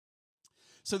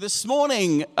So this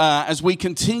morning, as we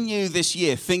continue this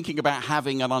year thinking about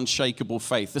having an unshakable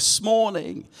faith, this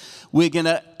morning we're going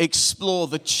to explore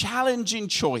the challenging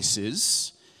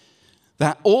choices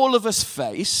that all of us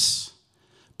face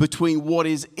between what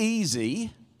is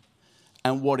easy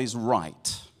and what is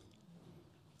right.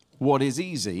 What is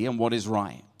easy and what is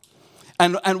right.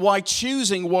 And why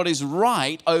choosing what is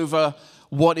right over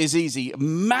what is easy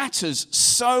matters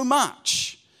so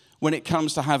much when it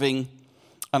comes to having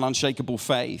an unshakable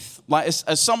faith. Like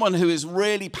as someone who is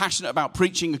really passionate about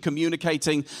preaching and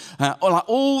communicating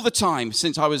all the time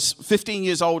since I was 15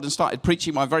 years old and started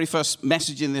preaching my very first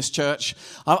message in this church,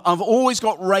 I've always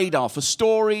got radar for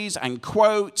stories and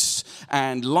quotes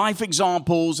and life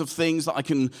examples of things that I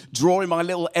can draw in my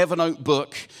little Evernote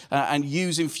book and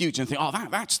use in future and think, oh,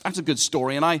 that's a good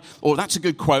story, or that's a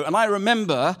good quote. And I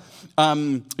remember,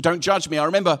 don't judge me, I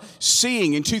remember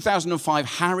seeing in 2005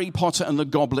 Harry Potter and the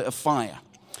Goblet of Fire.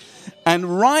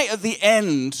 And right at the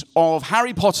end of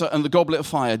Harry Potter and the Goblet of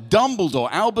Fire,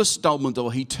 Albus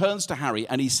Dumbledore, he turns to Harry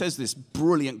and he says this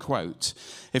brilliant quote.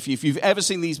 If you've ever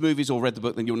seen these movies or read the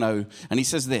book, then you'll know. And he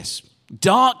says this: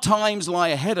 "Dark times lie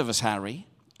ahead of us, Harry,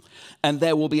 and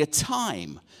there will be a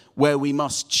time where we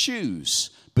must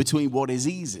choose between what is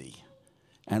easy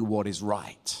and what is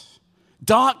right."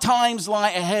 Dark times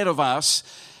lie ahead of us,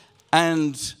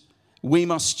 and we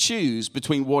must choose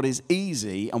between what is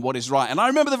easy and what is right. And I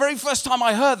remember the very first time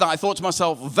I heard that, I thought to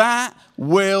myself, that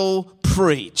will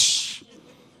preach.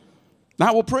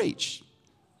 That will preach.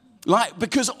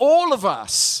 Because all of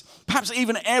us, perhaps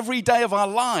even every day of our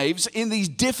lives, in these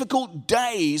difficult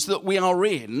days that we are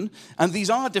in, and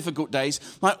these are difficult days,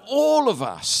 all of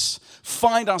us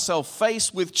find ourselves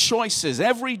faced with choices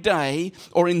every day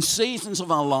or in seasons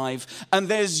of our life, and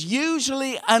there's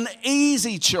usually an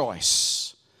easy choice.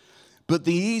 But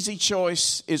the easy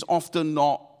choice is often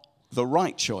not the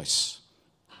right choice.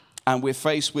 And we're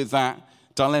faced with that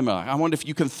dilemma. I wonder if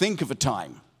you can think of a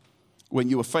time when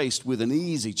you were faced with an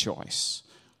easy choice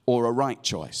or a right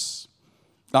choice.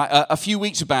 A few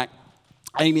weeks back,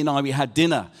 Amy and I, we had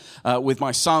dinner with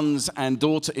my sons and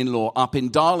daughter-in-law up in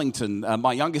Darlington.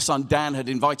 My youngest son, Dan, had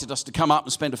invited us to come up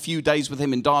and spend a few days with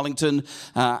him in Darlington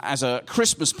as a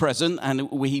Christmas present. And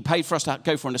he paid for us to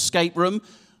go for an escape room.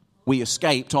 We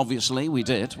escaped, obviously. We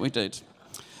did.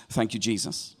 Thank you,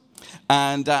 Jesus.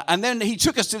 And then he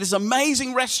took us to this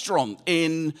amazing restaurant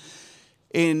in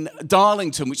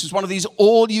Darlington, which is one of these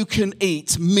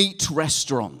all-you-can-eat meat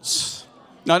restaurants.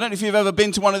 Now, I don't know if you've ever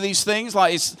been to one of these things.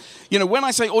 When I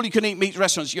say all-you-can-eat meat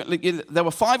restaurants, there were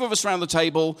 5 of us around the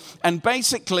table, and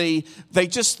basically they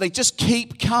just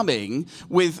keep coming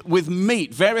with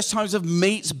meat, various types of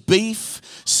meats: beef,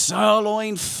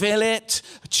 sirloin, fillet,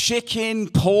 chicken,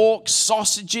 pork,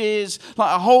 sausages,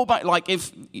 a whole bunch.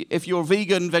 If you're a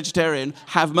vegan, vegetarian,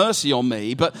 have mercy on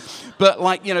me. But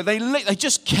they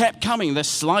just kept coming. They're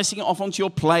slicing it off onto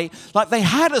your plate. They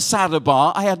had a salad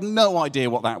bar. I had no idea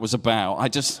what that was about.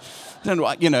 I don't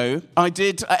know, I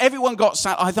did. Everyone got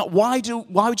salad. I thought, why would you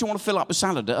want to fill up a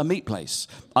salad at a meat place?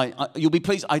 You'll be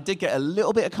pleased. I did get a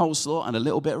little bit of coleslaw and a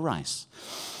little bit of rice.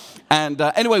 And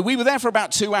anyway, we were there for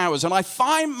about 2 hours, and I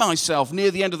find myself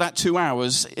near the end of that 2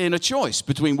 hours in a choice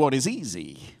between what is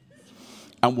easy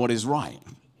and what is right.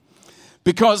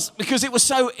 Because it was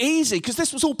so easy, because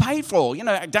this was all paid for.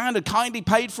 Dan had kindly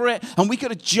paid for it, and we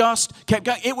could have just kept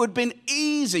going. It would have been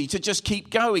easy to just keep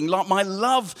going. My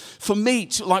love for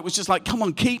meat, was just come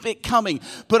on, keep it coming.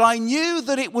 But I knew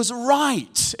that it was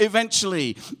right,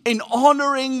 eventually, in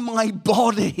honoring my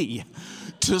body,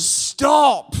 to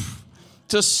stop.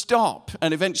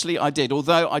 And eventually I did,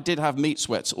 although I did have meat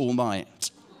sweats all night.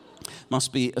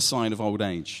 Must be a sign of old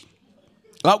age.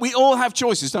 We all have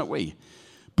choices, don't we?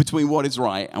 Between what is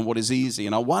right and what is easy.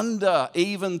 And I wonder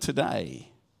even for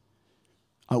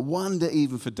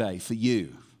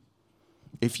you,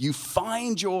 if you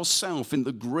find yourself in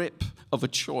the grip of a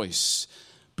choice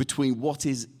between what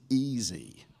is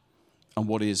easy and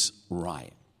what is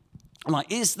right.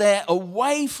 Is there a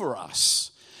way for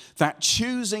us that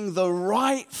choosing the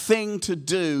right thing to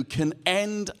do can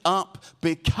end up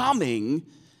becoming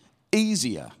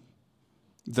easier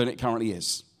than it currently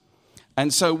is?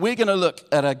 And so we're going to look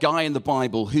at a guy in the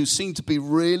Bible who seemed to be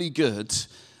really good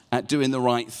at doing the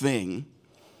right thing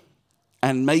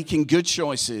and making good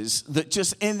choices that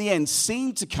just in the end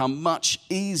seemed to come much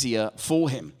easier for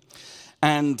him.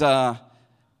 And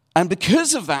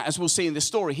because of that, as we'll see in this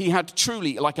story, he had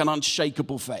truly an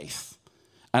unshakable faith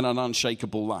and an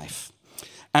unshakable life.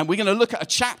 And we're going to look at a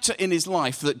chapter in his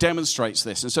life that demonstrates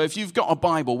this. And so if you've got a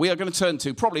Bible, we are going to turn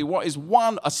to probably what is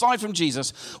one, aside from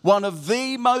Jesus, one of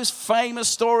the most famous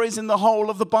stories in the whole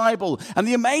of the Bible. And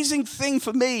the amazing thing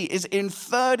for me is in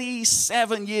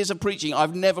 37 years of preaching,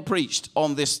 I've never preached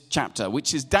on this chapter,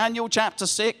 which is Daniel chapter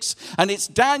 6. And it's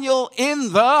Daniel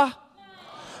in the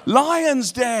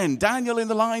lion's den. Daniel in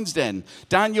the lion's den.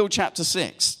 Daniel chapter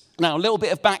 6. Now, a little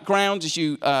bit of background as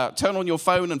you turn on your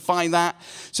phone and find that.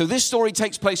 So this story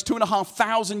takes place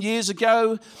 2,500 years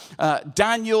ago.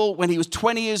 Daniel, when he was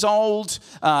 20 years old,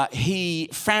 he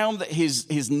found that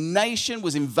his nation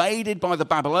was invaded by the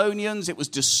Babylonians. It was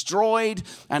destroyed.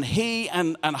 And he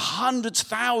and hundreds,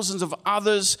 thousands of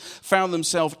others found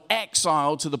themselves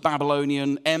exiled to the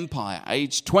Babylonian Empire,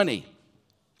 age 20.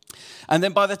 And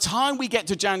then by the time we get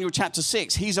to Daniel chapter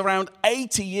 6, he's around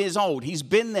 80 years old. He's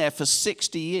been there for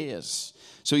 60 years.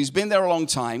 So he's been there a long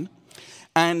time.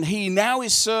 And he now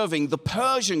is serving the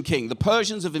Persian king. The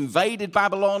Persians have invaded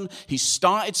Babylon. He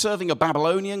started serving a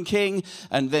Babylonian king.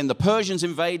 And then the Persians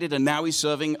invaded. And now he's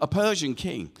serving a Persian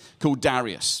king called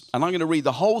Darius. And I'm going to read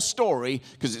the whole story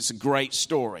because it's a great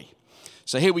story.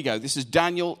 So here we go. This is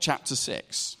Daniel chapter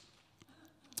 6.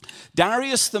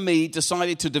 Darius the Mede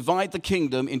decided to divide the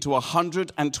kingdom into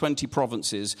 120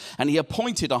 provinces, and he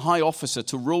appointed a high officer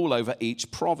to rule over each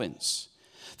province.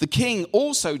 The king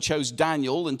also chose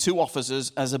Daniel and 2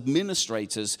 officers as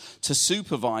administrators to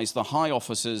supervise the high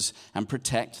officers and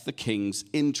protect the king's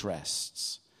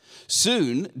interests.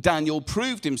 Soon, Daniel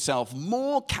proved himself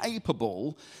more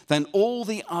capable than all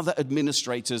the other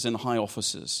administrators and high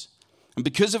officers. And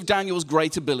because of Daniel's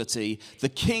great ability, the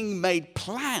king made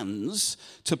plans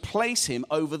to place him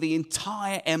over the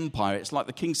entire empire. It's like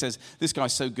the king says, this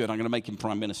guy's so good, I'm going to make him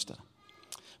prime minister.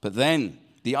 But then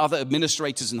the other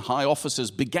administrators and high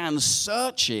officers began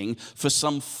searching for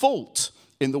some fault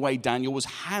in the way Daniel was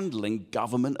handling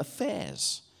government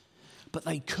affairs. But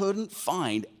they couldn't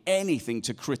find anything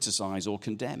to criticize or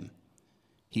condemn.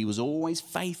 He was always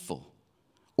faithful,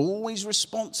 always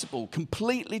responsible,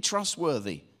 completely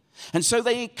trustworthy. And so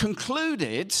they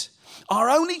concluded, our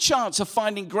only chance of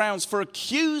finding grounds for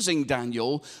accusing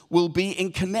Daniel will be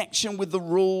in connection with the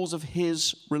rules of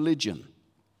his religion.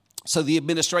 So the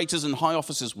administrators and high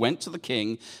officers went to the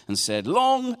king and said,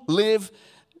 long live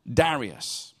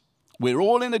Darius. We're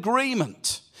all in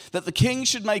agreement that the king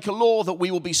should make a law that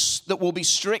will be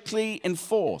strictly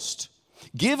enforced.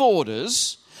 Give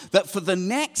orders that for the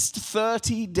next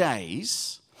 30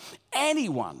 days, any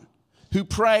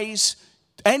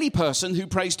person who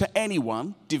prays to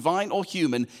anyone, divine or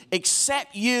human,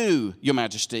 except you, your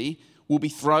majesty, will be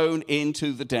thrown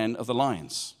into the den of the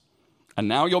lions. And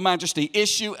now, your majesty,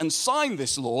 issue and sign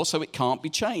this law so it can't be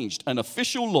changed. An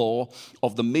official law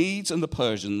of the Medes and the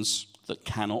Persians that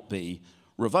cannot be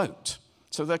revoked.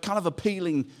 So they're kind of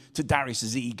appealing to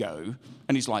Darius's ego.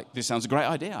 And he's like, this sounds a great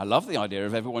idea. I love the idea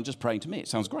of everyone just praying to me. It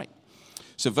sounds great.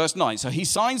 So verse 9, so he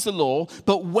signs the law,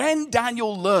 but when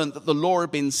Daniel learned that the law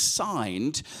had been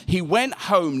signed, he went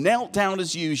home, knelt down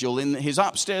as usual in his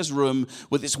upstairs room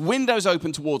with its windows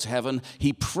open towards heaven.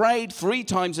 He prayed 3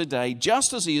 times a day,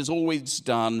 just as he has always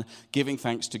done, giving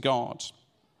thanks to God.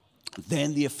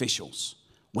 Then the officials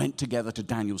went together to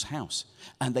Daniel's house,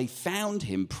 and they found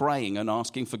him praying and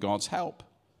asking for God's help.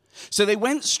 So they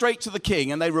went straight to the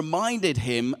king, and they reminded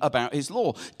him about his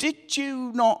law. Did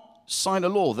you not sign a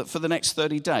law that for the next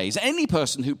 30 days, any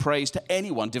person who prays to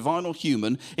anyone, divine or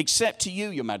human, except to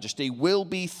you, your majesty, will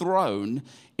be thrown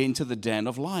into the den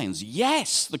of lions?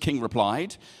 Yes, the king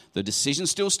replied. The decision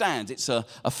still stands. It's an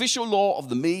official law of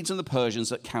the Medes and the Persians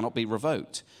that cannot be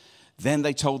revoked. Then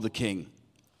they told the king,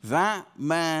 that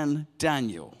man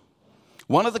Daniel,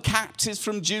 one of the captives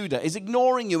from Judah, is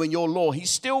ignoring you and your law. He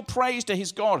still prays to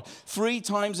his God 3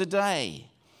 times a day.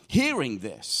 Hearing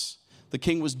this, the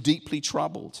king was deeply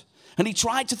troubled. And he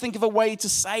tried to think of a way to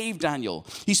save Daniel.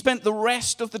 He spent the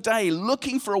rest of the day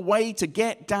looking for a way to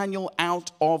get Daniel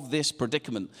out of this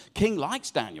predicament. King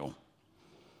likes Daniel.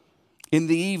 In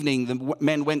the evening, the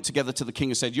men went together to the king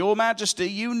and said, your majesty,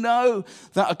 you know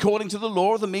that according to the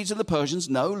law of the Medes and the Persians,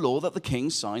 no law that the king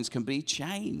signs can be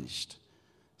changed.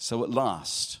 So at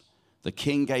last, the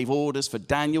king gave orders for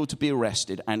Daniel to be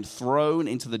arrested and thrown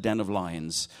into the den of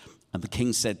lions. And the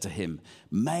king said to him,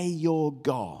 may your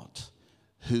God,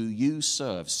 who you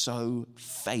serve so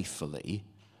faithfully,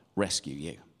 rescue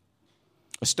you.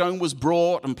 A stone was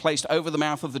brought and placed over the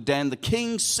mouth of the den. The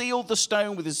king sealed the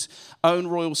stone with his own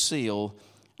royal seal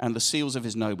and the seals of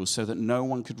his nobles so that no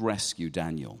one could rescue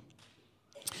Daniel.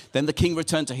 Then the king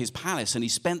returned to his palace and he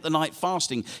spent the night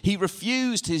fasting. He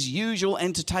refused his usual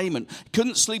entertainment,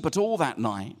 couldn't sleep at all that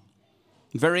night.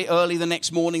 Very early the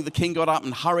next morning, the king got up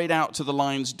and hurried out to the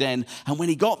lion's den. And when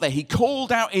he got there, he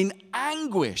called out in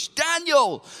anguish,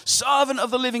 "Daniel, servant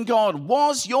of the living God,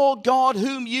 was your God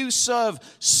whom you serve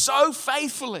so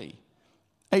faithfully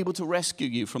able to rescue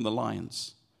you from the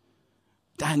lions?"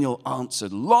 Daniel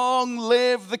answered, "Long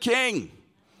live the king.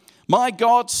 My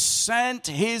God sent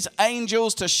his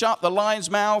angels to shut the lion's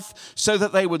mouth so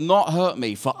that they would not hurt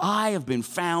me, for I have been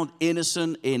found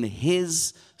innocent in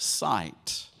his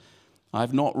sight. I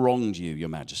have not wronged you, your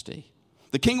majesty."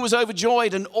 The king was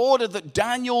overjoyed and ordered that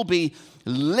Daniel be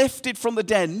lifted from the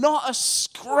den. Not a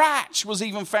scratch was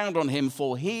even found on him,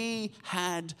 for he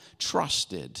had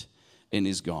trusted in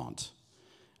his God.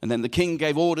 And then the king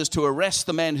gave orders to arrest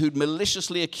the men who'd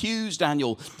maliciously accused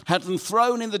Daniel, had them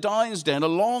thrown in the lion's den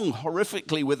along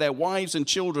horrifically with their wives and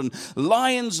children.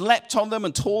 Lions leapt on them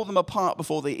and tore them apart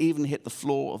before they even hit the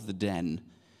floor of the den.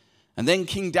 And then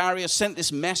King Darius sent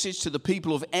this message to the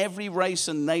people of every race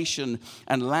and nation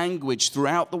and language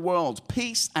throughout the world: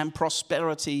 "Peace and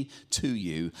prosperity to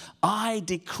you. I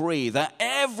decree that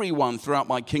everyone throughout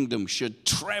my kingdom should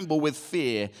tremble with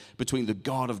fear between the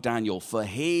God of Daniel, for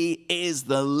he is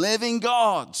the living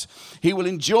God. He will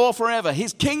endure forever.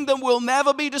 His kingdom will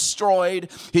never be destroyed.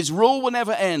 His rule will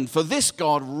never end. For this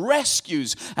God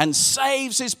rescues and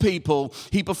saves his people.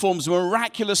 He performs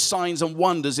miraculous signs and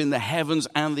wonders in the heavens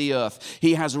and the earth.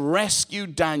 He has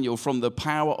rescued Daniel from the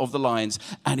power of the lions,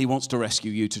 and he wants to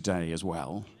rescue you today as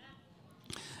well."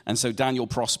 And so Daniel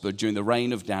prospered during the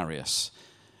reign of Darius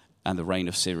and the reign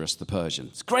of Cyrus the Persian.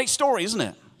 It's a great story, isn't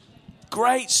it?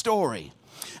 Great story.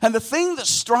 And the thing that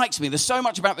strikes me, there's so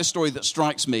much about this story that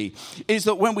strikes me, is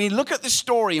that when we look at this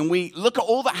story and we look at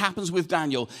all that happens with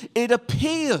Daniel, it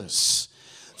appears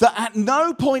that at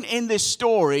no point in this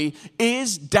story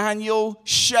is Daniel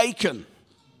shaken.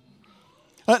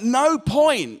 At no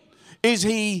point is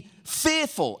he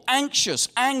fearful, anxious,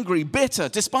 angry, bitter,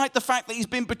 despite the fact that he's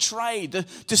been betrayed,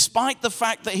 despite the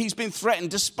fact that he's been threatened,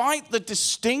 despite the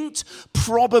distinct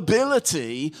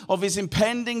probability of his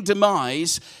impending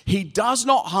demise. He does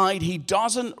not hide, he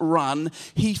doesn't run.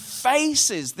 He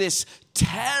faces this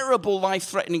terrible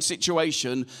life-threatening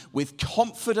situation with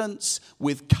confidence,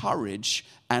 with courage,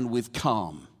 and with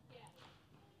calm.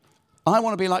 I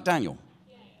want to be like Daniel.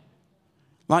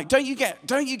 Like, don't you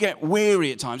get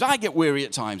weary at times? I get weary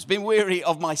at times. Been weary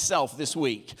of myself this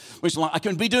week, which like I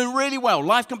can be doing really well.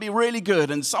 Life can be really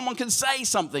good, and someone can say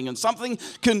something, and someone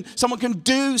can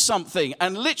do something,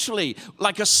 and literally,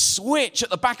 like a switch at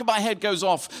the back of my head goes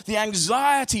off. The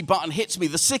anxiety button hits me.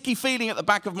 The sicky feeling at the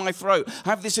back of my throat. I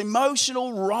have this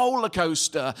emotional roller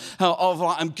coaster of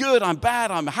like, I'm good, I'm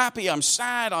bad, I'm happy, I'm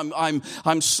sad,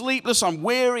 I'm sleepless, I'm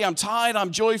weary, I'm tired,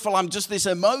 I'm joyful. I'm just this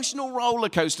emotional roller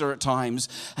coaster at times.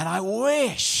 And I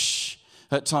wish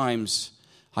at times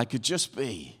I could just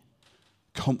be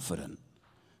confident,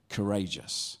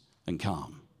 courageous, and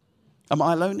calm. Am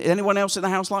I alone? Anyone else in the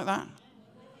house like that?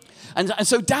 And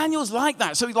so Daniel's like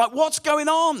that. So he's like, what's going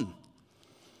on?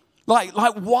 Like,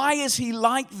 why is he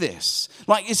like this?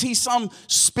 Like, is he some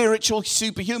spiritual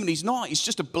superhuman? He's not. He's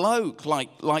just a bloke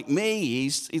like me.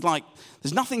 He's like,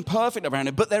 there's nothing perfect around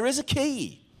him, but there is a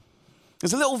key.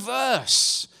 There's a little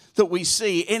verse that we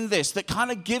see in this that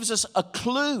kind of gives us a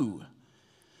clue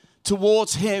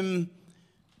towards him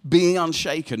being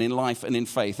unshaken in life and in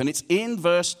faith. And it's in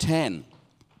verse 10.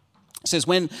 It says,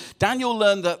 when Daniel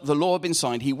learned that the law had been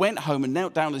signed, he went home and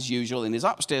knelt down as usual in his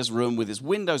upstairs room with his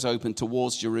windows open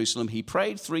towards Jerusalem. He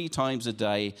prayed 3 times a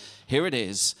day. Here it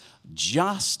is,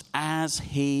 just as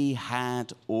he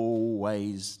had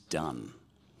always done.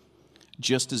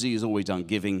 Just as he has always done,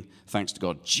 giving thanks to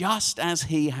God. Just as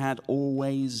he had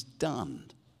always done.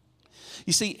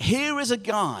 You see, here is a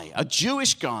guy, a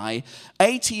Jewish guy,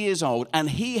 80 years old, and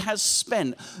he has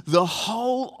spent the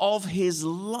whole of his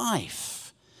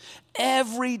life,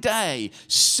 every day,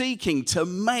 seeking to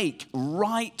make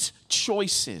right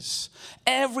choices.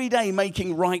 Every day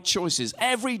making right choices.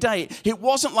 Every day. It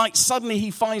wasn't like suddenly he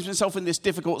finds himself in this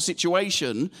difficult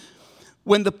situation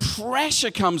when the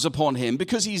pressure comes upon him,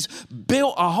 because he's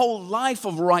built a whole life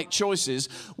of right choices.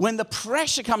 When the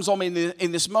pressure comes on me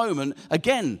in this moment,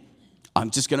 again,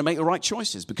 I'm just going to make the right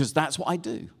choices because that's what I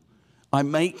do. I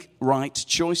make right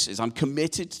choices. I'm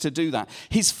committed to do that.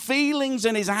 His feelings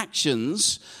and his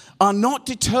actions are not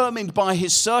determined by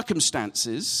his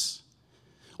circumstances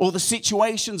or the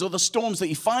situations or the storms that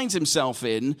he finds himself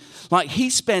in. Like,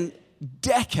 he spent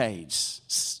decades,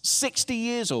 60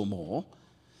 years or more,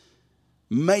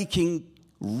 making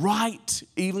right,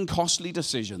 even costly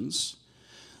decisions,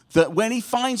 that when he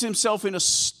finds himself in a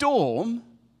storm,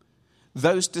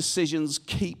 those decisions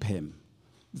keep him.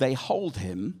 They hold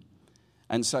him,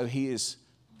 and so he is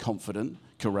confident,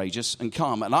 courageous, and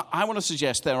calm. And I want to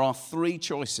suggest there are 3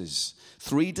 choices,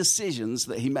 3 decisions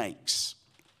that he makes.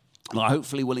 And I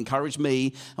hopefully will encourage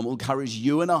me and will encourage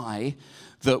you and I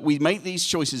that we make these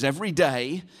choices every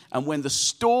day, and when the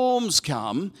storms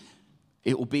come,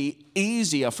 it will be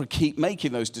easier for keep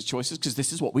making those choices, because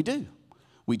this is what we do.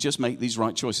 We just make these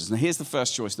right choices. And here's the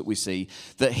first choice that we see,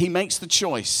 that he makes the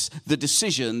choice, the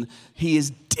decision. He is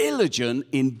diligent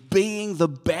in being the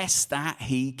best that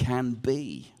he can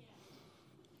be.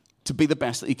 To be the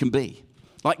best that he can be.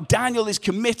 Like Daniel is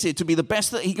committed to be the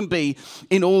best that he can be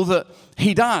in all that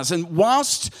he does. And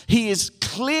whilst he is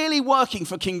clearly working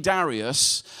for King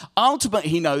Darius, ultimately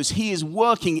he knows he is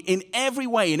working in every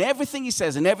way, in everything he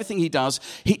says, in everything he does.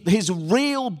 His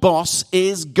real boss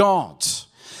is God.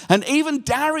 And even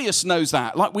Darius knows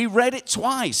that. Like we read it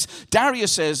twice.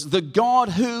 Darius says, the God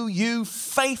who you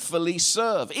faithfully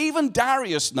serve. Even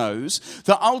Darius knows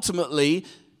that ultimately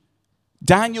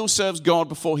Daniel serves God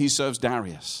before he serves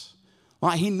Darius.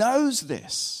 Like he knows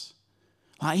this.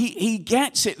 Like he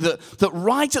gets it that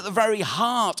right at the very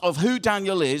heart of who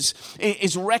Daniel is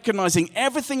recognizing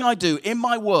everything I do in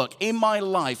my work, in my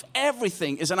life,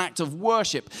 everything is an act of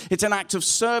worship. It's an act of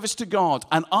service to God.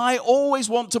 And I always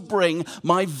want to bring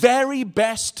my very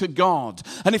best to God.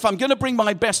 And if I'm going to bring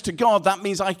my best to God,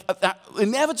 that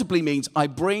inevitably means I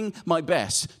bring my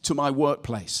best to my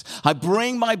workplace. I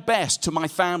bring my best to my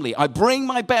family. I bring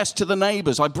my best to the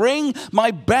neighbors. I bring my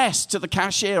best to the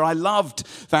cashier. I loved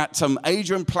that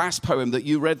Adrian Plass poem that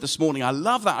you read this morning. I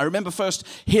love that. I remember first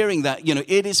hearing that,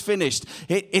 it is finished.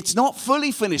 It's not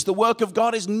fully finished. The work of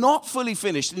God is not fully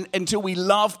finished until we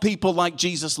love people like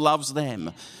Jesus loves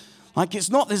them. Like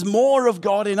there's more of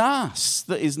God in us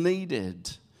that is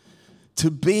needed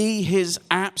to be his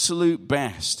absolute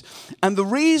best. And the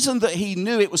reason that he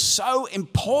knew it was so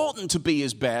important to be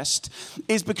his best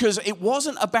is because it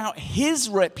wasn't about his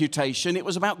reputation, it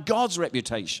was about God's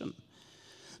reputation.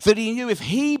 That he knew if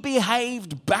he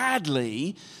behaved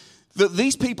badly, that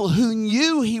these people who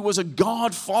knew he was a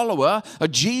God follower, a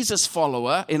Jesus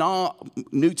follower in our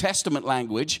New Testament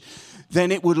language,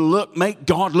 then it would make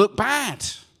God look bad.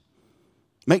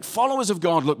 Make followers of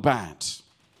God look bad.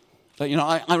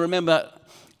 I remember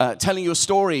telling you a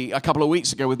story a couple of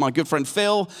weeks ago with my good friend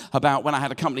Phil about when I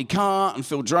had a company car and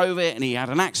Phil drove it and he had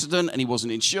an accident and he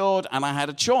wasn't insured, and I had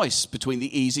a choice between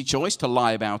the easy choice to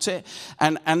lie about it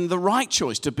and the right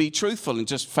choice to be truthful and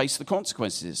just face the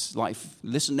consequences. Like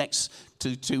listen next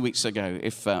to 2 weeks ago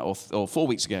or 4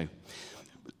 weeks ago.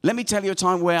 Let me tell you a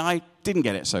time where I didn't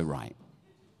get it so right.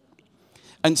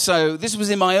 And so this was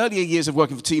in my earlier years of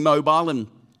working for T-Mobile, and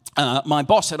my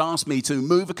boss had asked me to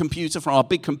move a computer from our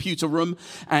big computer room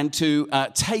and to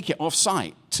take it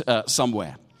off-site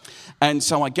somewhere. And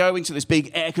so I go into this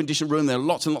big air-conditioned room. There are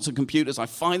lots and lots of computers. I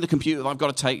find the computer that I've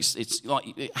got to take. It's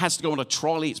like it has to go on a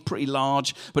trolley. It's pretty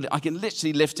large, but I can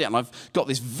literally lift it. And I've got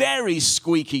this very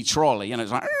squeaky trolley, and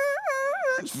it's like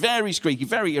it's very squeaky,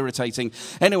 very irritating.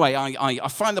 Anyway, I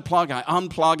find the plug. I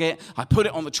unplug it. I put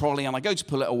it on the trolley, and I go to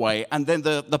pull it away. And then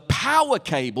the power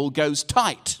cable goes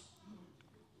tight.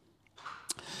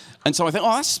 And so I think,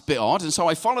 that's a bit odd. And so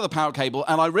I follow the power cable,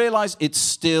 and I realize it's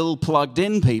still plugged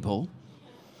in, people,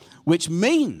 which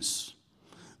means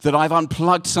that I've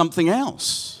unplugged something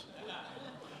else.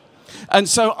 And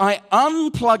so I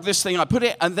unplug this thing, I put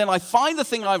it, and then I find the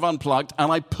thing I've unplugged,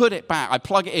 and I put it back, I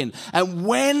plug it in. And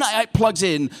when it plugs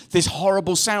in, this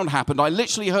horrible sound happened. I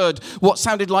literally heard what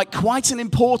sounded like quite an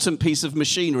important piece of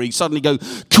machinery suddenly go, I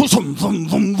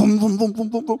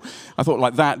thought,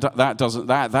 like, that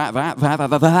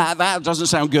doesn't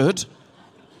sound good.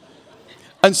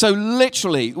 And so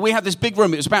literally, we had this big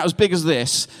room. It was about as big as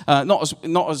this, not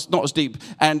as deep.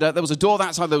 And there was a door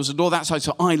that side, there was a door that side.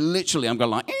 So I'm going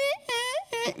like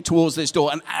towards this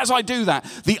door. And as I do that,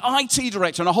 the IT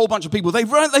director and a whole bunch of people, they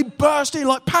burst in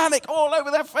like panic all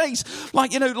over their face.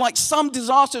 Like some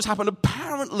disasters happened.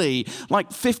 Apparently,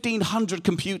 like 1,500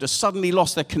 computers suddenly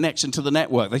lost their connection to the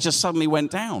network. They just suddenly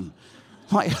went down.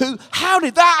 Like how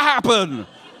did that happen?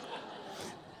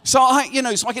 So I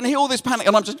can hear all this panic,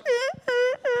 and I'm just.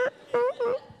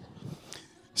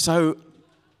 So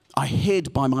I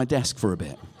hid by my desk for a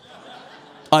bit.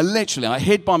 I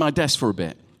hid by my desk for a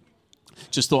bit.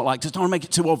 Just thought, just don't want to make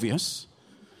it too obvious.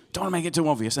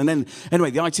 And then,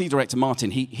 anyway, the IT director, Martin,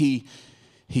 he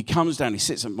comes down, he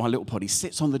sits at my little pod, he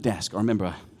sits on the desk. I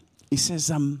remember, he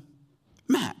says,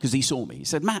 Matt, because he saw me. He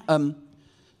said, Matt,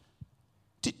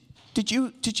 did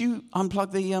you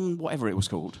unplug the, whatever it was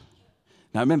called?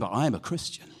 Now, remember, I am a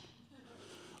Christian.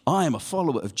 I am a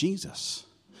follower of Jesus.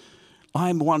 I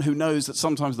am one who knows that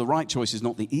sometimes the right choice is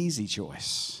not the easy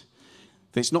choice.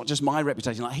 It's not just my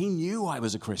reputation. Like, he knew I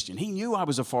was a Christian. He knew I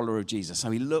was a follower of Jesus.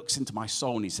 So he looks into my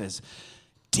soul and he says,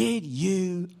 did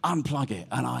you unplug it?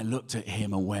 And I looked at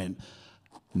him and went,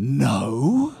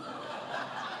 no.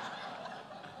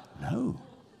 No.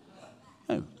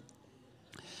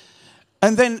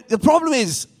 And then the problem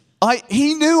is,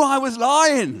 he knew I was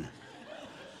lying.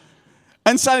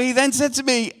 And so he then said to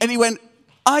me, and he went,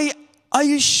 are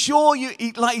you sure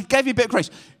he gave me a bit of grace.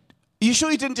 Are you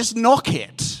sure you didn't just knock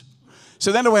it?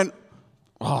 So then I went,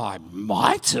 oh, I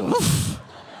might have.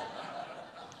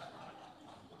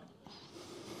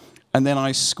 And then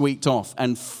I squeaked off.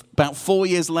 And about 4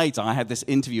 years later, I had this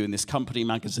interview in this company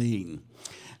magazine.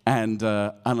 And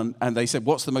they said,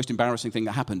 what's the most embarrassing thing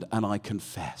that happened? And I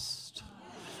confessed.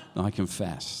 And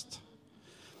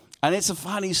it's a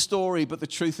funny story, but the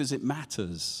truth is it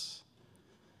matters.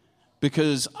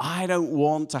 Because I don't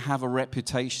want to have a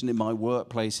reputation in my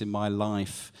workplace, in my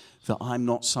life, that I'm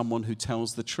not someone who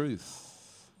tells the truth.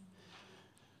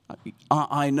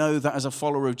 I know that as a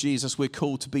follower of Jesus, we're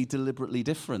called to be deliberately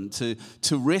different,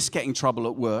 to risk getting trouble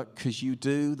at work because you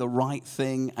do the right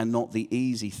thing and not the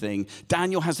easy thing.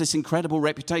 Daniel has this incredible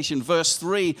reputation. Verse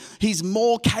 3, he's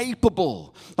more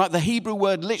capable. Like the Hebrew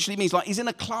word literally means like he's in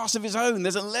a class of his own.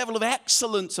 There's a level of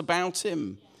excellence about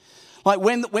him. Like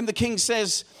when the king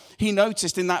says, he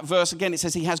noticed in that verse, again, it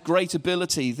says he has great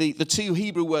ability. The two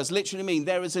Hebrew words literally mean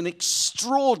there is an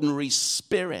extraordinary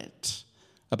spirit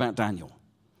about Daniel.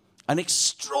 An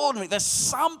extraordinary, there's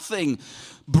something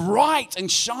bright and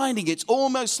shining. It's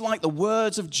almost like the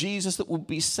words of Jesus that will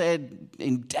be said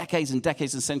in decades and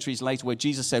decades and centuries later, where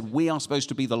Jesus said, we are supposed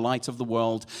to be the light of the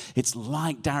world. It's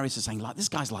like Darius is saying, like, this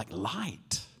guy's like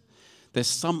light. There's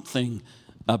something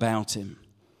about him.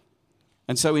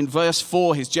 And so in verse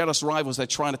 4, his jealous rivals, they're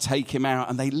trying to take him out,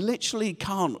 and they literally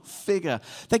can't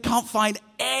find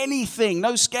anything,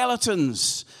 no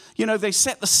skeletons. You know, they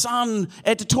set the Sun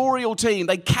editorial team.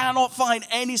 They cannot find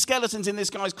any skeletons in this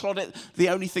guy's closet. The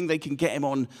only thing they can get him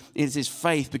on is his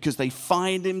faith, because they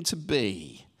find him to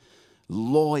be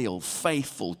loyal,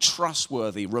 faithful,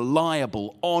 trustworthy,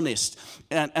 reliable, honest.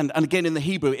 And again, in the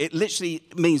Hebrew, it literally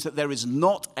means that there is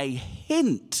not a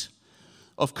hint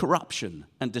of corruption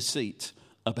and deceit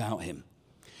about him.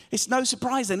 It's no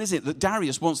surprise then, is it, that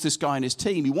Darius wants this guy in his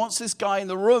team. He wants this guy in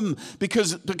the room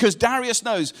because Darius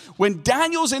knows when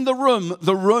Daniel's in the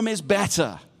room is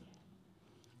better.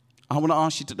 I want to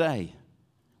ask you today,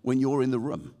 when you're in the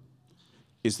room,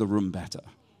 is the room better?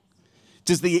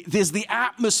 Does the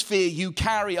atmosphere you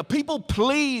carry, are people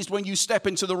pleased when you step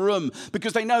into the room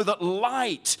because they know that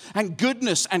light and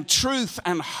goodness and truth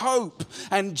and hope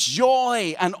and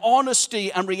joy and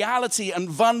honesty and reality and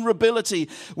vulnerability,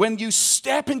 when you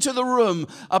step into the room,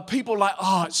 are people like,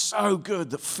 oh, it's so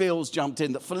good that Phil's jumped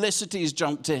in, that Felicity has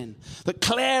jumped in, that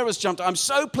Claire has jumped in. I'm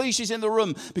so pleased she's in the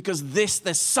room because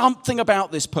there's something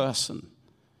about this person.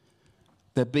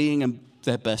 They're being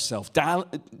their best self.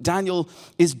 Daniel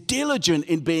is diligent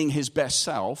in being his best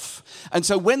self. And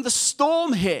so when the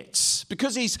storm hits,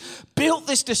 because he's built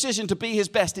this decision to be his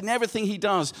best in everything he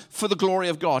does for the glory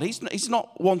of God, he's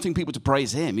not wanting people to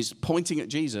praise him, he's pointing at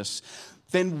Jesus.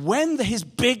 Then when his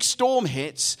big storm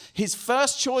hits, his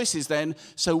first choice is then,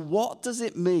 so what does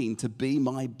it mean to be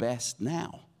my best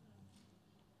now?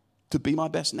 To be my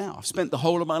best now. I've spent the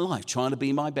whole of my life trying to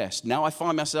be my best. Now I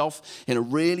find myself in a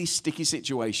really sticky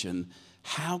situation.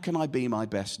 How can I be my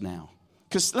best now?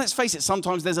 Because let's face it,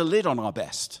 sometimes there's a lid on our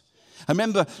best.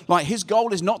 Remember, like, his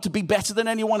goal is not to be better than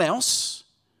anyone else.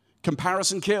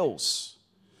 Comparison kills.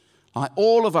 Like,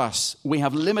 all of us, we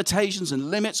have limitations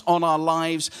and limits on our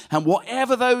lives, and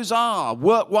whatever those are,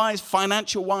 work-wise,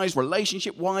 financial-wise,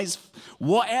 relationship-wise,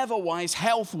 whatever-wise,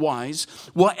 health-wise,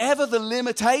 whatever the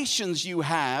limitations you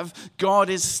have, God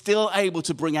is still able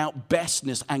to bring out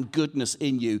bestness and goodness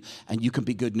in you, and you can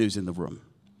be good news in the room.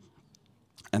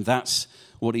 And that's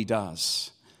what he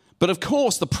does. But of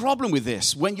course, the problem with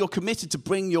this, when you're committed to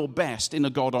bring your best in a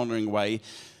God-honoring way,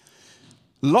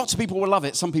 lots of people will love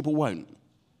it, some people won't.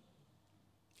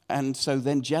 And so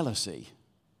then jealousy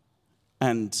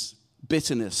and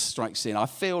bitterness strikes in. I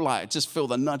just feel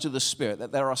the nudge of the Spirit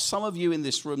that there are some of you in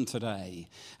this room today,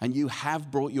 and you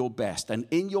have brought your best. And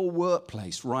in your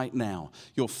workplace right now,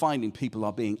 you're finding people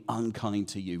are being unkind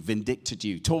to you, vindictive to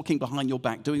you, talking behind your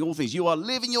back, doing all things. You are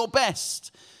living your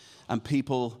best, and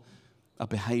people are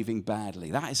behaving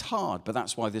badly. That is hard, but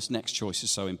that's why this next choice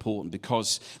is so important,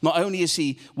 because not only is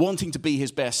he wanting to be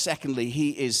his best, secondly,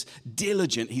 he is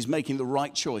diligent. He's making the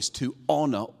right choice to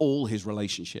honor all his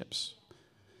relationships,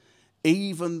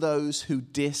 even those who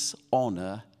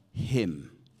dishonor him.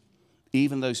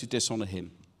 Even those who dishonor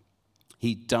him.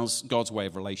 He does God's way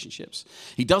of relationships.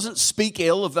 He doesn't speak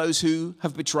ill of those who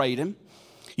have betrayed him.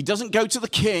 He doesn't go to the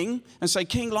king and say,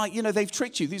 king, they've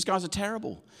tricked you. These guys are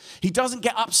terrible. He doesn't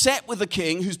get upset with the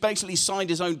king who's basically signed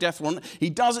his own death warrant.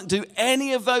 He doesn't do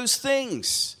any of those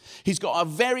things. He's got a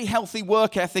very healthy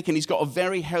work ethic and he's got a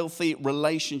very healthy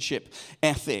relationship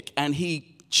ethic. And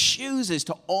he chooses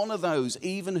to honor those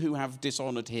even who have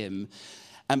dishonored him.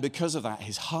 And because of that,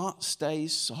 his heart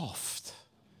stays soft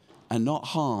and not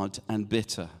hard and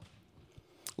bitter.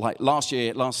 Like last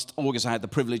August, I had the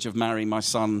privilege of marrying my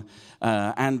son,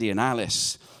 Andy and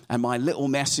Alice, and my little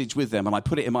message with them, and I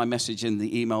put it in my message in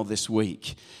the email this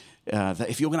week, that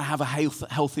if you're going to have a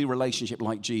healthy relationship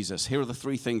like Jesus, here are the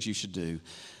 3 things you should do.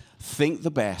 Think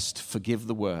the best, forgive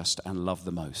the worst, and love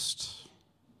the most.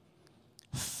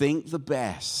 Think the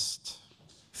best.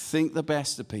 Think the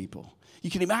best of people.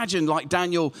 You can imagine, like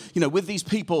Daniel, with these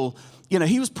people,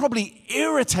 he was probably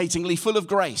irritatingly full of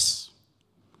grace.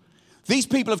 These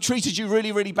people have treated you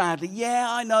really, really badly. Yeah,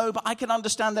 I know, but I can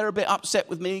understand they're a bit upset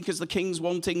with me because the king's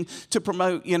wanting to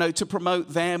promote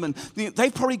them. And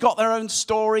they've probably got their own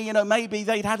story. Maybe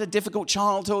they'd had a difficult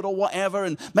childhood or whatever.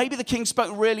 And maybe the king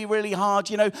spoke really, really hard.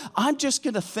 I'm just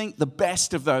going to think the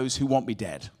best of those who want me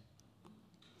dead.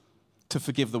 To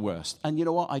forgive the worst. And you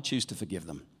know what? I choose to forgive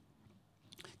them.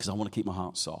 Because I want to keep my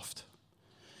heart soft.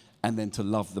 And then to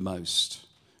love the most.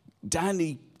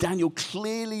 Daniel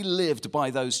clearly lived by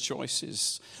those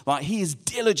choices. Like he is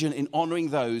diligent in honoring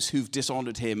those who've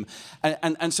dishonored him.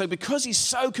 And so because he's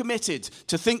so committed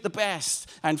to think the best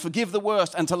and forgive the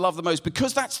worst and to love the most,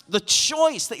 because that's the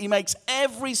choice that he makes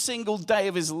every single day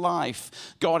of his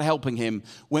life, God helping him,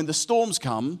 when the storms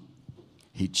come,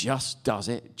 he just does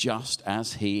it just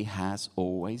as he has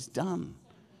always done.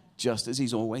 Just as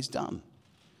he's always done.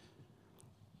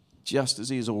 Just as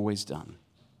he has always done.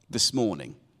 This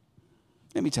morning,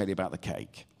 let me tell you about the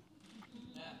cake.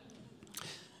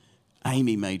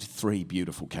 Amy made 3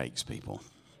 beautiful cakes, people.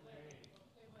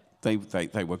 They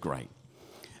were great.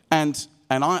 And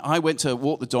I went to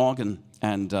walk the dog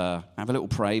and have a little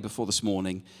pray before this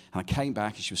morning. And I came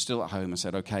back and she was still at home and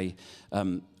said, okay,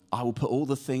 I will put all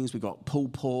the things. We've got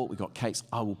pulled pork, we've got cakes.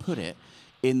 I will put it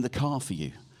in the car for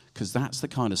you. Because that's the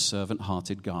kind of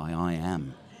servant-hearted guy I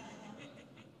am.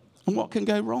 And what can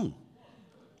go wrong?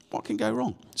 What can go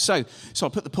wrong? So I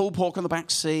put the pulled pork on the back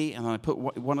seat, and I put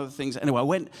one of the things. Anyway, I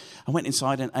went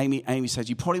inside, and Amy said,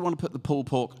 "You probably want to put the pulled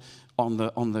pork on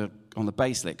the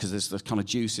base lid because there's the kind of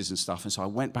juices and stuff." And so I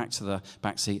went back to the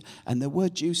back seat, and there were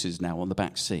juices now on the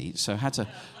back seat. So I had to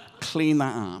clean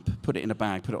that up, put it in a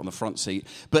bag, put it on the front seat.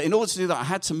 But in order to do that, I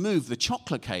had to move the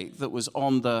chocolate cake that was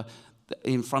on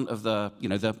in front of the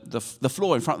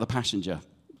floor in front of the passenger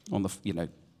on the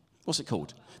what's it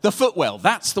called? The footwell.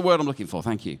 That's the word I'm looking for.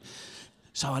 Thank you.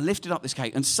 So I lifted up this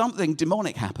cake and something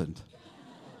demonic happened.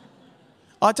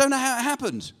 I don't know how it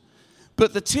happened,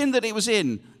 but the tin that it was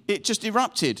in, it just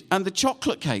erupted. And the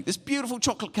chocolate cake, this beautiful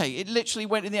chocolate cake, it literally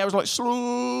went in the air. It was like,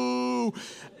 slow,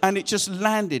 and it just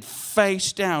landed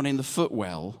face down in the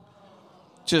footwell.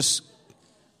 Just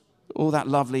all that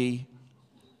lovely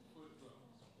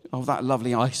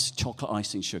chocolate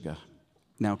icing sugar,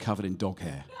 now covered in dog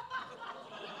hair.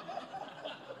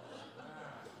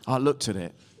 I looked at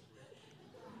it.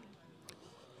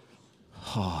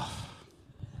 Oh,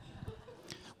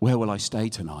 where will I stay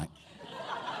tonight?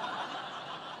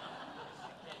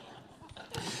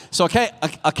 So I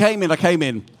came in,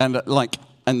 and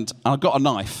I got a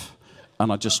knife,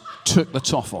 and I just took the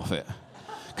top off it,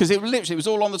 because it was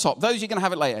all on the top. Those, you're going to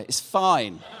have it later. It's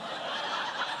fine.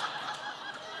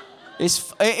 It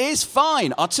is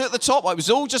fine. I took the top. It was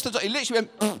all just the top. It literally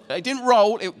went. It didn't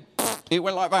roll. It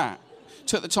went like that.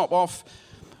 Took the top off,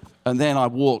 and then I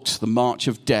walked the march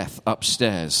of death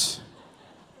upstairs.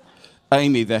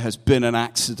 Amy, there has been an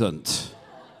accident.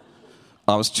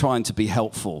 I was trying to be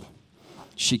helpful.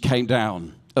 She came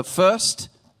down. At first,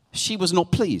 she was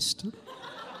not pleased.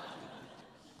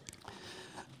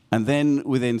 And then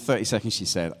within 30 seconds, she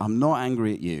said, "I'm not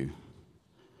angry at you.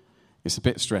 It's a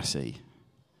bit stressy.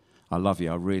 I love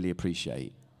you. I really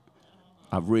appreciate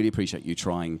you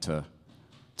trying to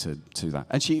do that."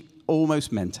 And she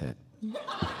almost meant it.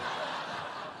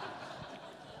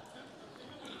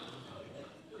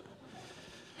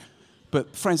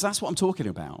 But friends, that's what I'm talking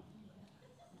about.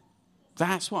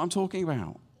 That's what I'm talking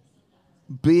about.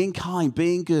 Being kind,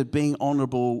 being good, being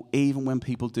honorable, even when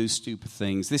people do stupid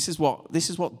things. This is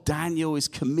what Daniel is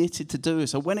committed to do.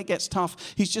 So when it gets tough,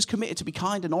 he's just committed to be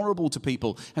kind and honorable to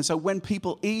people. And so when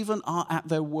people even are at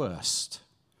their worst,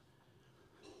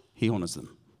 he honors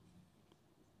them.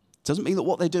 Doesn't mean that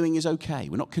what they're doing is okay.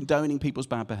 We're not condoning people's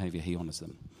bad behavior. He honors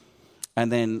them.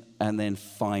 And then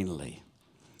finally,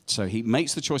 So he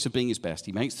makes the choice of being his best.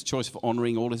 He makes the choice of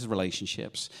honoring all his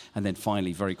relationships. And then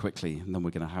finally, very quickly, and then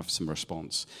we're going to have some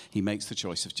response, he makes the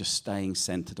choice of just staying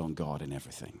centered on God in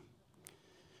everything.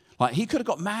 Like, he could have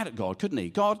got mad at God, couldn't he?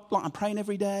 God, like, I'm praying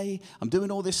every day. I'm doing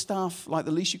all this stuff. Like,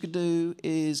 the least you could do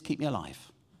is keep me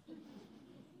alive.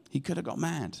 He could have got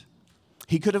mad.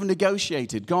 He could have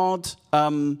negotiated. God,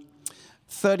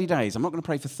 30 days. I'm not going to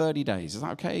pray for 30 days. Is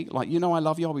that okay? Like, I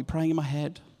love you. I'll be praying in my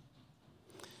head.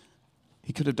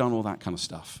 He could have done all that kind of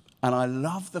stuff. And I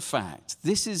love the fact,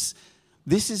 this is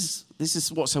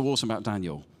what's so awesome about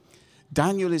Daniel.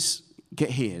 Daniel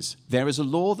hears, there is a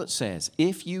law that says,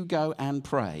 if you go and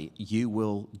pray, you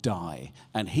will die.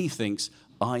 And he thinks,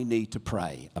 I need to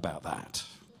pray about that.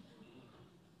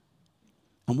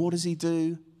 And what does he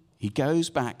do? He goes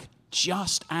back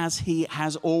just as he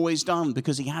has always done,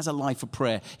 because he has a life of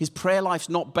prayer. His prayer life's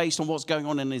not based on what's going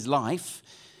on in his life.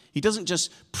 He doesn't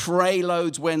just pray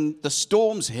loads when the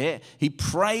storms hit. He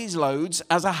prays loads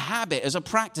as a habit, as a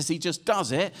practice. He just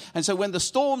does it. And so when the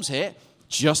storms hit,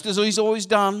 just as he's always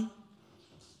done,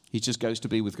 he just goes to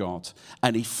be with God.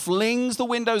 And he flings the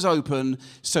windows open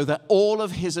so that all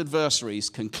of his adversaries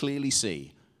can clearly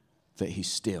see that he's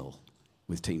still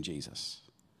with Team Jesus,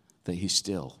 that he's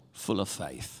still full of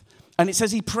faith. And it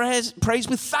says he prays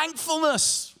with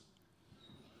thankfulness.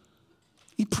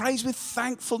 He prays with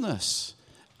thankfulness.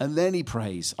 And then he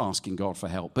prays, asking God for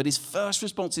help. But his first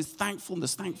response is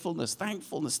thankfulness, thankfulness,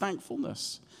 thankfulness,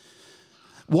 thankfulness.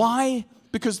 Why?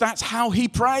 Because that's how he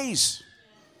prays.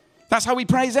 That's how he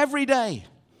prays every day.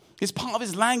 It's part of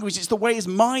his language. It's the way his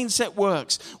mindset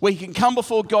works, where he can come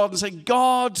before God and say,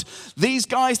 God, these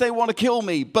guys, they want to kill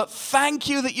me, but thank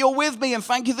you that you're with me, and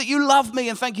thank you that you love me,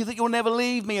 and thank you that you'll never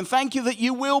leave me, and thank you that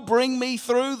you will bring me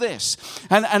through this.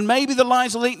 And maybe the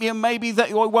lions will eat me, and maybe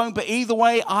that I won't, but either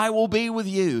way, I will be with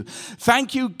you.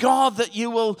 Thank you, God, that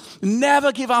you will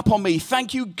never give up on me.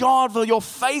 Thank you, God, for your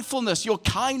faithfulness, your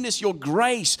kindness, your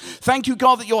grace. Thank you,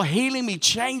 God, that you're healing me,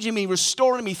 changing me,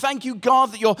 restoring me. Thank you,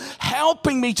 God, that you're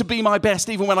helping me to be my best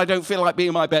even when I don't feel like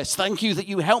being my best. Thank you that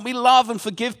you help me love and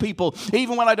forgive people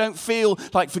even when I don't feel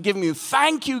like forgiving you.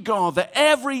 Thank you, God, that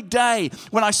every day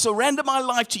when I surrender my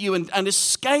life to you and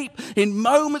escape in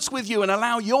moments with you and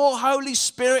allow your Holy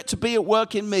Spirit to be at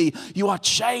work in me, you are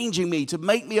changing me to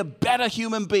make me a better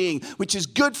human being, which is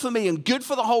good for me and good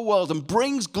for the whole world and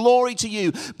brings glory to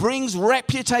you, brings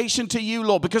reputation to you,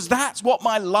 Lord, because that's what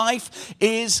my life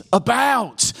is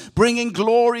about, bringing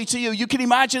glory to you. You can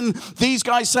imagine these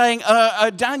guys saying,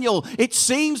 Daniel, it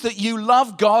seems that you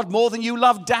love God more than you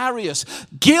love Darius.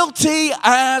 Guilty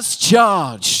as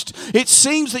charged. It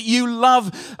seems that you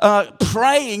love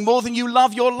praying more than you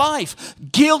love your life.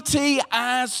 Guilty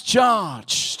as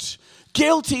charged.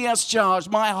 Guilty as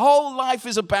charged. My whole life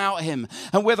is about him.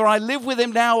 And whether I live with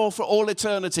him now or for all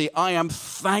eternity, I am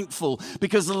thankful,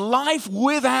 because life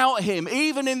without him,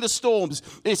 even in the storms,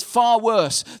 is far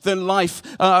worse than life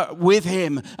with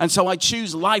him. And so I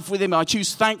choose life with him. I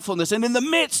choose thankfulness. And in the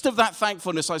midst of that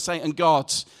thankfulness, I say, and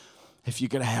God, if you're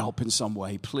going to help in some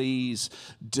way, please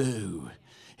do.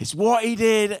 It's what he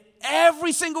did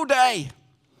every single day.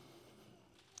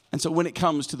 And so when it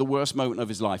comes to the worst moment of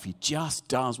his life, he just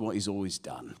does what he's always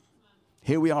done.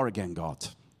 Here we are again, God.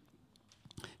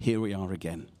 Here we are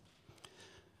again.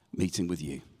 Meeting with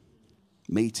you.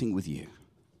 Meeting with you.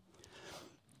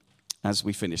 As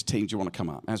we finish, team, do you want to come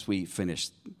up? As we finish,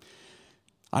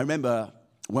 I remember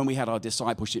when we had our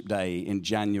discipleship day in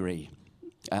January,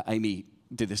 Amy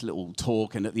did this little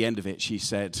talk, and at the end of it, she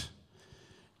said,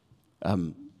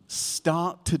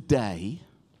 start today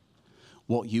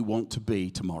what you want to be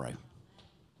tomorrow.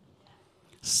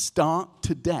 Start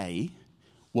today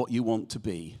what you want to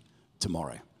be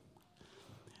tomorrow.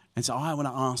 And so I want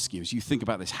to ask you, as you think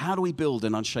about this, how do we build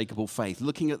an unshakable faith?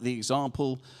 Looking at the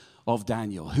example of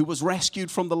Daniel, who was rescued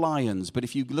from the lions. But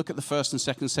if you look at the 1st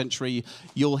and 2nd century,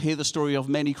 you'll hear the story of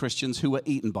many Christians who were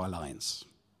eaten by lions.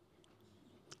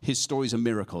 His story is a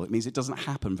miracle. It means it doesn't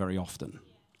happen very often.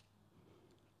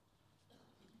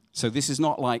 So this is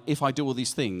not like, if I do all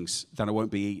these things, then I won't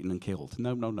be eaten and killed.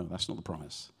 No, that's not the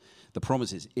promise. The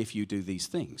promise is, if you do these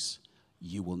things,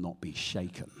 you will not be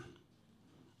shaken.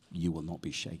 You will not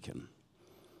be shaken.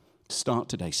 Start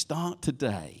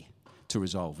today to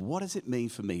resolve, what does it mean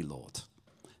for me, Lord,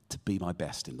 to be my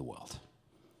best in the world,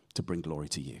 to bring glory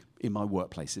to you, in my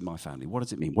workplace, in my family? What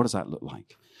does it mean? What does that look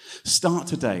like? Start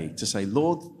today to say,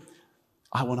 Lord,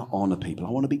 I want to honor people. I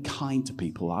want to be kind to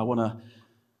people. I want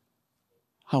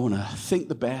to think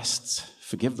the best,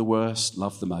 forgive the worst,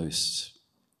 love the most.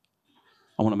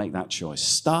 I want to make that choice.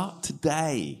 Start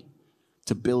today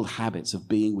to build habits of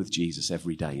being with Jesus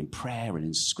every day in prayer and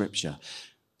in scripture.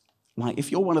 Like,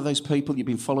 if you're one of those people, you've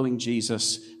been following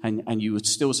Jesus, and you would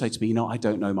still say to me, I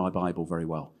don't know my Bible very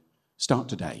well. Start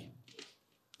today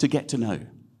to get to know,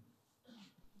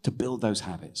 to build those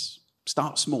habits.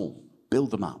 Start small,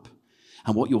 build them up.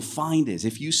 And what you'll find is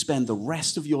if you spend the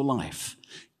rest of your life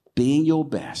being your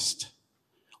best,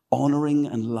 honoring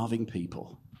and loving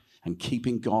people, and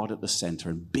keeping God at the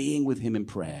center and being with him in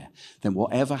prayer, then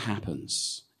whatever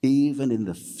happens, even in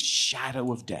the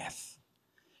shadow of death,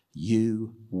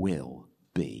 you will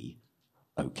be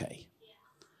okay.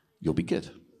 You'll be good.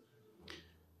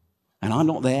 And I'm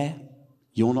not there.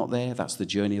 You're not there. That's the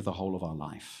journey of the whole of our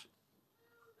life.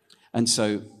 And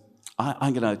so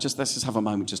I'm going to let's just have a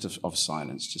moment just of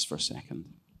silence just for a second.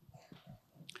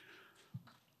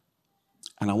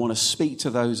 And I want to speak to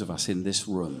those of us in this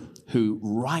room who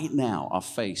right now are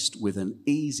faced with an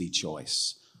easy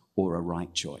choice or a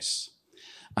right choice.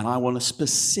 And I want to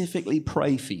specifically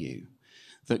pray for you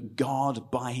that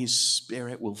God, by his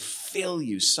Spirit, will fill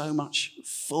you so much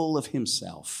full of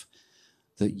himself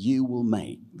that you will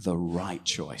make the right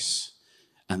choice.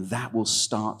 And that will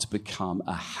start to become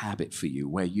a habit for you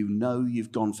where you know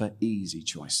you've gone for easy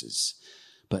choices.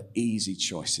 But easy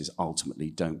choices ultimately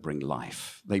don't bring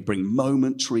life. They bring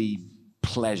momentary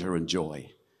pleasure and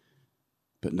joy,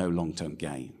 but no long-term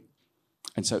gain.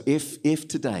 And so if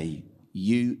today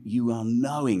you are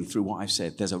knowing through what I've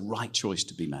said, there's a right choice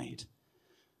to be made,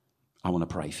 I want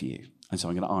to pray for you. And so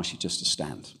I'm going to ask you just to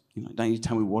stand. Don't need to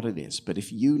tell me what it is, but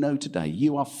if you know today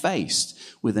you are faced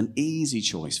with an easy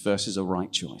choice versus a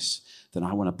right choice, then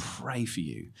I want to pray for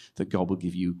you that God will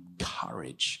give you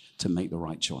courage to make the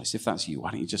right choice. If that's you,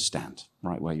 why don't you just stand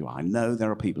right where you are? I know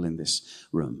there are people in this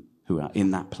room who are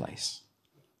in that place.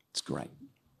 It's great.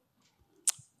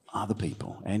 Other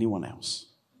people, anyone else?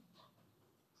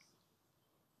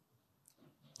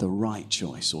 The right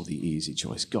choice or the easy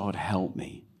choice. God, help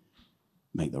me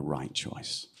make the right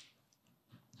choice.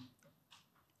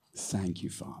 Thank you,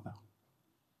 Father.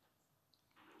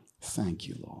 Thank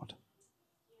you, Lord.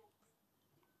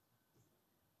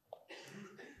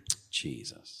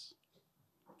 Jesus.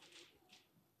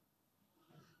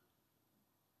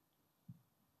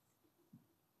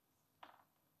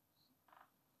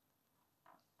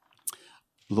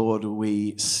 Lord,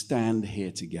 we stand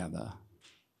here together,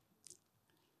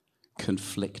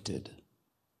 conflicted.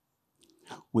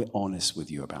 We're honest with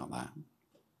you about that.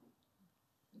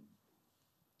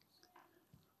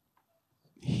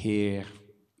 Here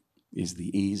is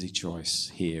the easy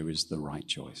choice. Here is the right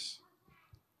choice.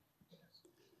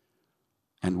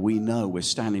 And we know we're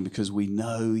standing because we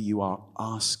know you are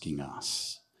asking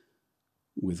us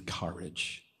with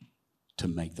courage to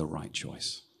make the right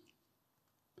choice.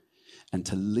 And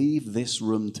to leave this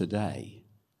room today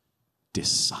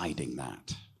deciding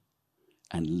that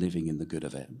and living in the good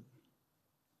of it.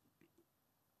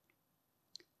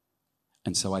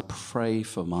 And so I pray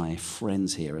for my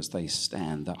friends here as they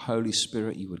stand, that Holy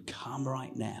Spirit, you would come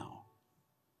right now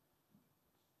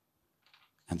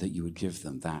and that you would give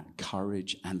them that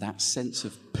courage and that sense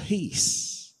of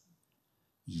peace.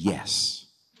 Yes,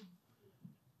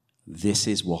 this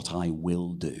is what I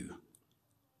will do.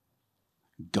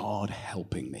 God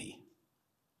helping me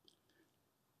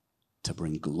to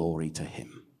bring glory to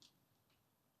him.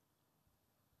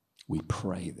 We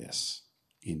pray this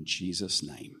in Jesus'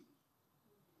 name.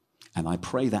 And I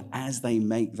pray that as they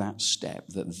make that step,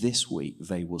 that this week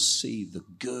they will see the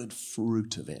good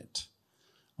fruit of it,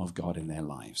 of God in their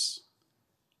lives.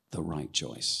 The right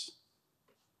choice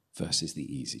versus the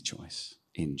easy choice.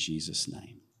 In Jesus'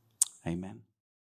 name, amen.